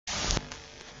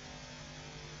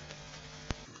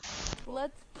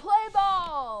Let's play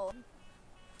ball!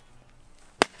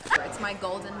 It's my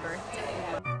golden birthday.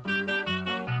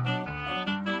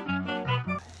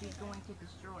 She's going to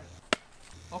destroy it.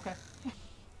 Okay.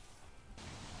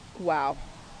 Wow,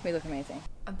 we look amazing.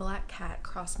 A black cat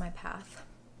crossed my path,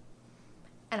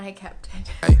 and I kept it.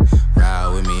 Hey,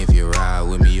 ride with me if you ride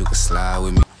with me, you can slide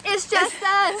with me. It's just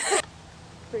us!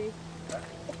 Put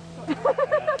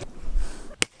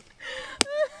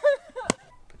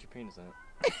your penis in it.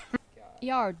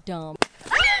 Y'all are dumb.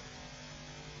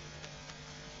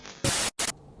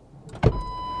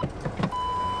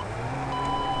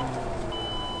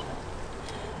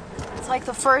 It's like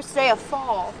the first day of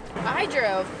fall. I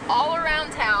drove all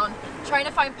around town trying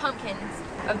to find pumpkins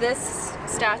of this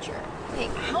stature.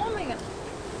 Hey, how am I gonna...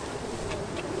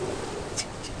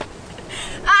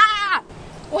 Ah!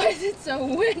 Why is it so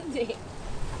windy?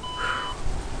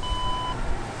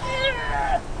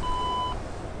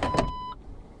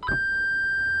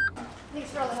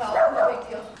 Thanks for all the help. No big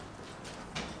deal.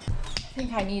 I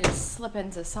think I need to slip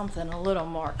into something a little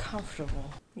more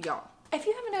comfortable. Y'all, if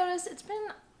you haven't noticed,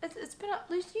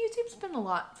 YouTube's been a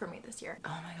lot for me this year. Oh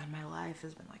my god, my life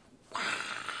has been like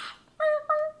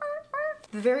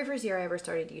the very first year I ever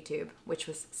started YouTube, which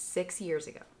was 6 years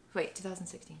ago. Wait,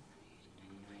 2016.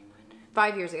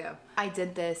 5 years ago. I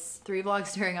did this 3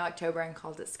 vlogs during October and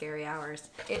called it Scary Hours.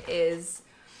 It is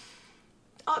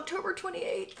October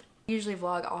 28th. I usually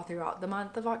vlog all throughout the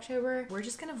month of October. We're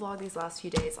just gonna vlog these last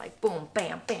few days like boom,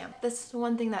 bam, bam. This is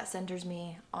one thing that centers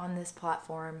me on this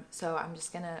platform, so I'm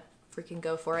just gonna freaking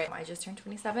go for it. I just turned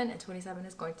 27 and 27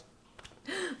 is going to,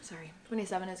 sorry,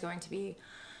 27 is going to be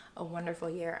a wonderful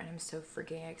year and I'm so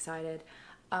freaking excited.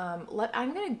 I'm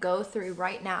gonna go through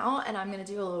right now and I'm gonna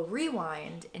do a little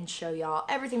rewind and show y'all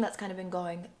everything that's kind of been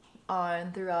going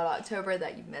on throughout October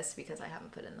that you missed because I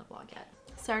haven't put in the vlog yet.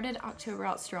 Started October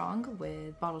out strong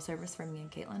with bottle service from me and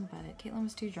Caitlin, but Caitlin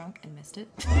was too drunk and missed it.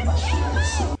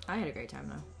 I had a great time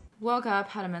though. Woke up,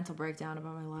 had a mental breakdown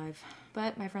about my life,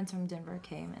 but my friends from Denver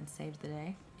came and saved the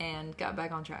day and got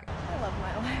back on track. I love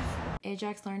my life.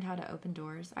 Ajax learned how to open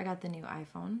doors. I got the new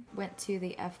iPhone. Went to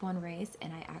the F1 race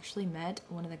and I actually met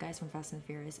one of the guys from Fast and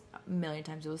Furious a million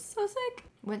times. It was so sick.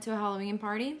 Went to a Halloween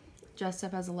party, dressed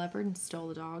up as a leopard and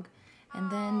stole a dog. And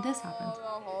then this happened.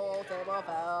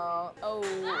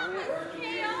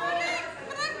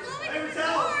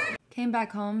 Came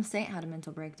back home, Saint had a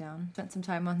mental breakdown. Spent some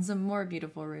time on some more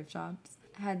beautiful rooftops.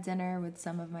 Had dinner with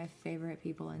some of my favorite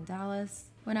people in Dallas.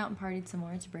 Went out and partied some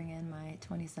more to bring in my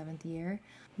 27th year.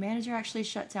 Manager actually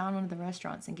shut down one of the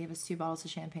restaurants and gave us 2 bottles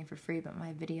of champagne for free, but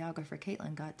my videographer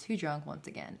Caitlin got too drunk once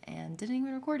again and didn't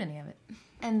even record any of it.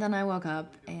 And then I woke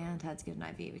up and had to get an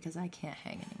IV because I can't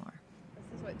hang anymore.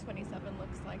 This is what 27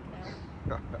 looks like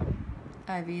now.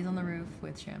 IVs on the roof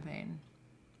with champagne.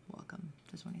 Welcome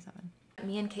to 27.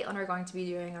 Me and Caitlin are going to be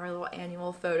doing our little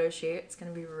annual photo shoot. It's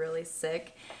gonna be really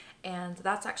sick. And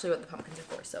that's actually what the pumpkins are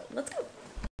for, so let's go.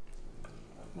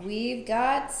 We've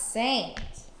got Saint.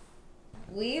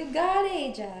 We've got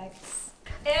Ajax.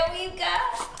 And we've got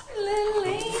little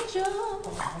angel.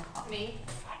 Me.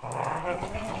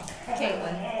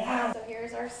 Caitlin. So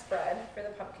here's our spread for the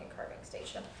pumpkin carving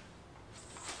station.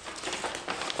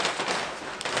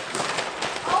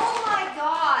 Oh my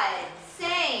god,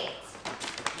 Saint.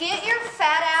 Get your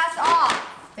fat ass off.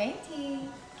 Sainty,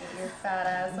 get your fat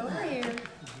ass over here.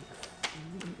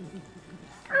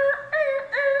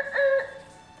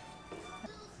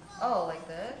 Oh, like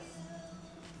this?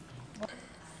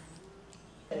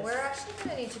 We're actually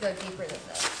gonna need to go deeper than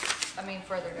this. I mean,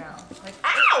 further down. Like,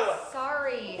 ow!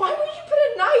 Sorry. Why would you put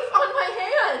a knife on my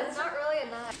hand? It's not really a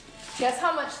knife. Guess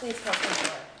how much these pumpkins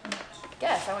are.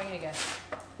 Guess, I want you to guess.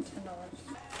 $10.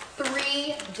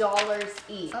 $3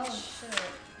 each. Oh, shit.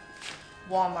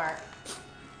 Walmart.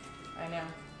 I know.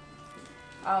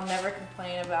 I'll never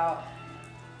complain about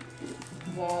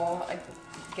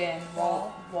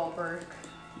Wahlberg.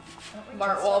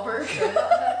 Mark Wahlberg. Get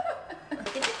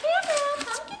the camera,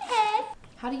 pumpkin head.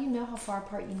 How do you know how far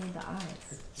apart you need the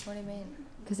eyes? What do you mean?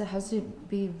 Because it has to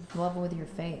be level with your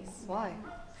face. Why?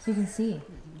 So you can see.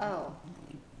 Oh.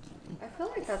 I feel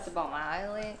like that's about my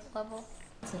eye level.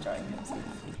 Let's enjoy it.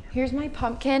 Here's my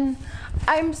pumpkin.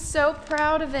 I'm so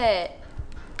proud of it.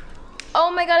 Oh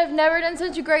my god, I've never done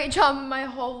such a great job in my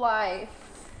whole life.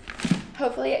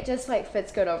 Hopefully it just like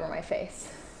fits good over my face.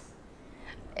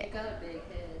 You got a big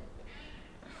head.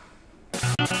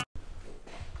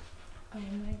 Oh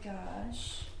my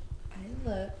gosh, I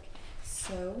look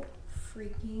so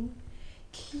freaking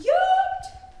cute.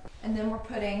 And then we're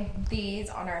putting these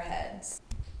on our heads.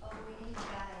 Oh, we need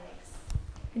bags.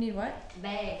 You need what?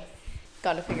 Bags.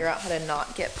 Gotta figure out how to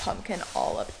not get pumpkin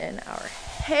all up in our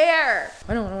hair.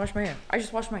 I don't want to wash my hair. I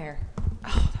just washed my hair.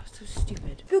 Oh, that was so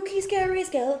stupid. Spooky, scary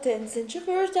skeletons and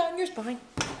shivers down your spine.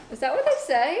 Is that what they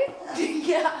say?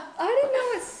 Yeah. I didn't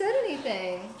know it said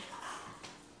anything.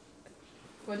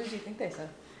 What did you think they said?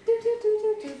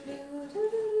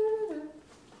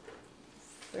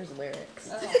 There's lyrics.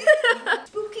 Oh.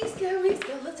 Spooky, scary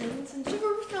skeletons and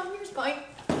shivers down your spine.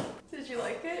 Did you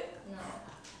like it? No.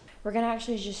 We're gonna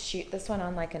actually just shoot this one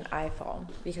on like an iPhone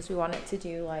because we want it to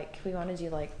do like,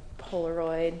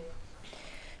 Polaroid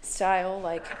style,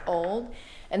 like old.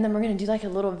 And then we're gonna do like a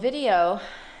little video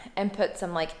and put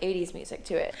some like 80s music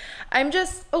to it. I'm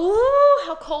just, oh,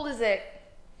 how cold is it?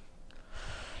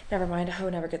 Never mind, I hope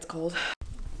it never gets cold.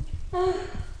 Literally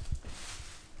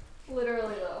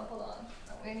though, hold on.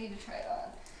 We need to try it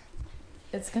on.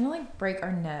 It's gonna like break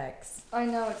our necks. I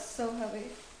know, it's so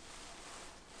heavy.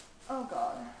 Oh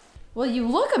God. Well, you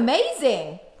look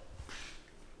amazing.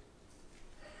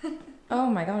 Oh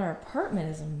my God, our apartment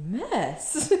is a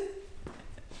mess.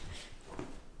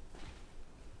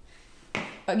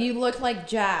 Oh, you look like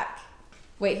Jack.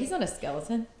 Wait, he's not a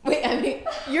skeleton. Wait, I mean,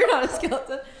 you're not a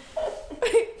skeleton.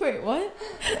 Wait, what?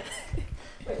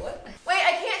 Wait, what? Wait,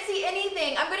 I can't see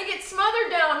anything. I'm gonna get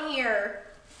smothered down here.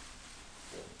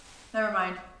 Never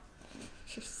mind.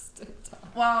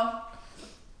 Wow.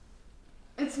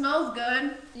 It smells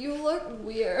good. You look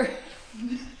weird.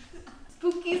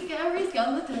 Spooky, scary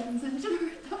skeletons and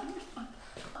shivers down your spine.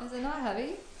 Is it not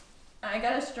heavy? I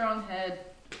got a strong head.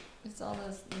 It's all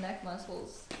those neck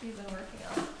muscles you've been working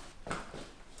on.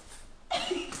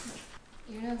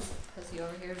 You know pussy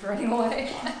over here is running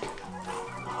away.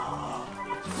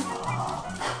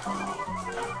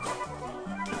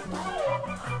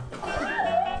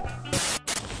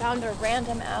 Found a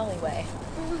random alleyway.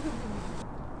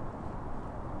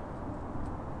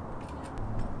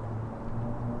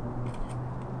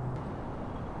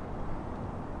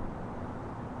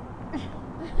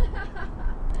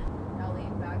 Now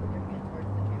lean back with your hand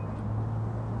towards the camera.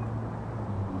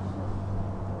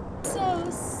 So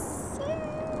sick.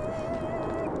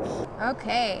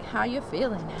 Okay, how you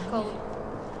feeling? Cold.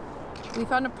 We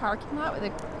found a parking lot with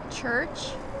a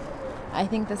church. I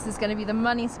think this is gonna be the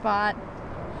money spot.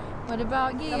 What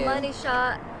about you? The money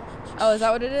shot. Oh, is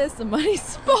that what it is? The money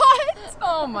spot?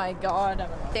 Oh my God. I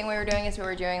don't know. The thing we were doing is we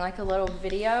were doing like a little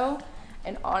video,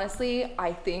 and honestly,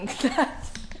 I think that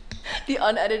the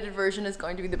unedited version is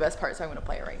going to be the best part, so I'm gonna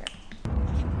play it right here.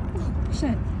 Oh,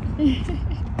 shit.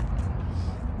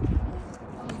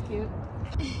 That was cute.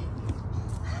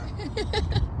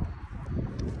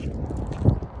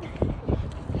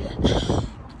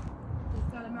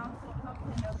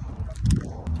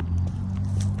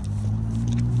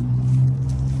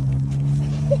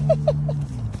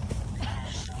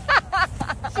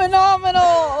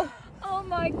 Phenomenal! Oh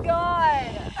my God.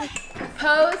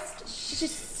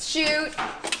 Shoot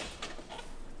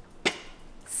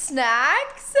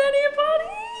snacks, anybody?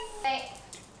 Hey,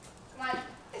 come on.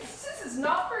 This is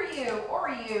not for you or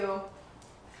you.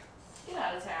 Get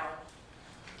out of town.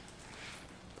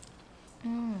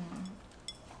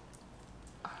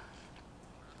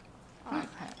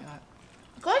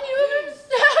 Glad you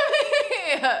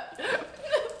understand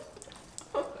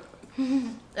me.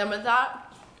 And with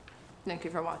that, thank you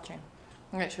for watching.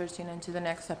 Make sure to tune into the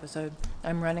next episode.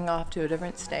 I'm running off to a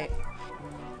different state.